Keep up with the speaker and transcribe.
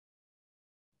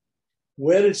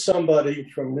Where did somebody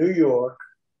from New York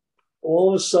all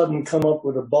of a sudden come up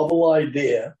with a bubble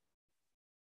idea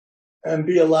and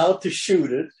be allowed to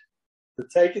shoot it, to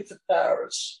take it to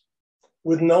Paris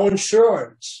with no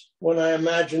insurance? When I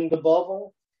imagined the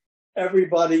bubble,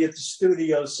 everybody at the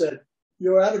studio said,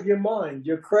 "You're out of your mind.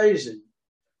 You're crazy.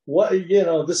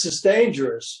 This is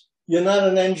dangerous. You're not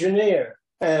an engineer."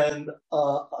 And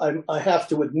I have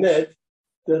to admit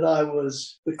that I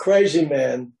was the crazy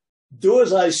man. Do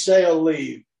as I say or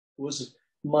leave was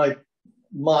my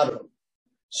motto.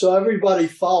 So everybody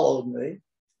followed me,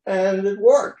 and it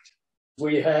worked.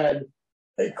 We had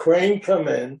a crane come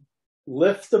in,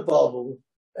 lift the bubble,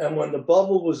 and when the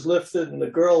bubble was lifted and the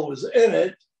girl was in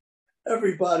it,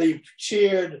 everybody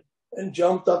cheered and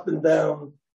jumped up and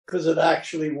down because it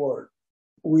actually worked.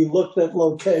 We looked at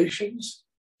locations,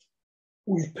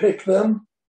 we picked them,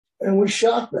 and we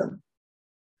shot them.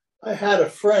 I had a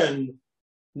friend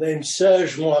named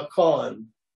Serge Marcon,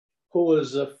 who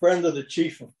was a friend of the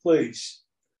chief of police.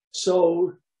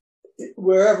 So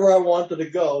wherever I wanted to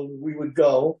go, we would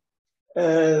go.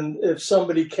 And if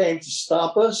somebody came to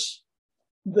stop us,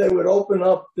 they would open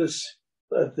up this,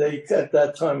 at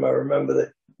that time, I remember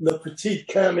the Le Petit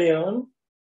Camion.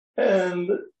 And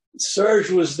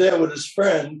Serge was there with his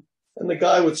friend, and the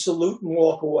guy would salute and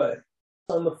walk away.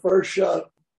 On the first shot,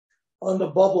 on the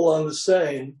bubble on the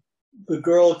Seine, the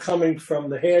girl coming from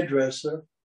the hairdresser,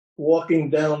 walking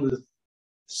down the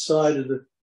side of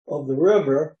the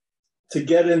river to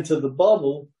get into the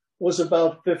bubble, was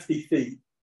about 50 feet.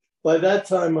 By that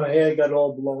time, my hair got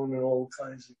all blown and all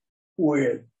kinds of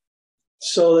weird.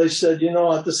 So they said, "You know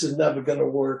what, this is never going to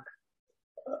work,"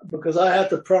 because I had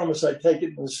to promise I'd take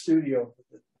it in the studio.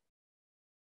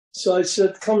 So I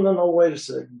said, no, wait a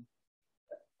second.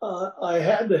 I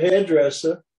had the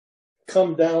hairdresser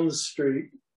come down the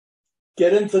street,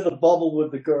 get into the bubble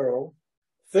with the girl,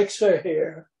 fix her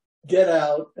hair, get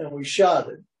out, and we shot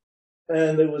it.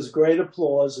 And there was great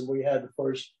applause, and we had the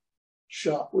first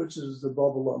shot, which is the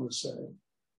bubble on the Seine.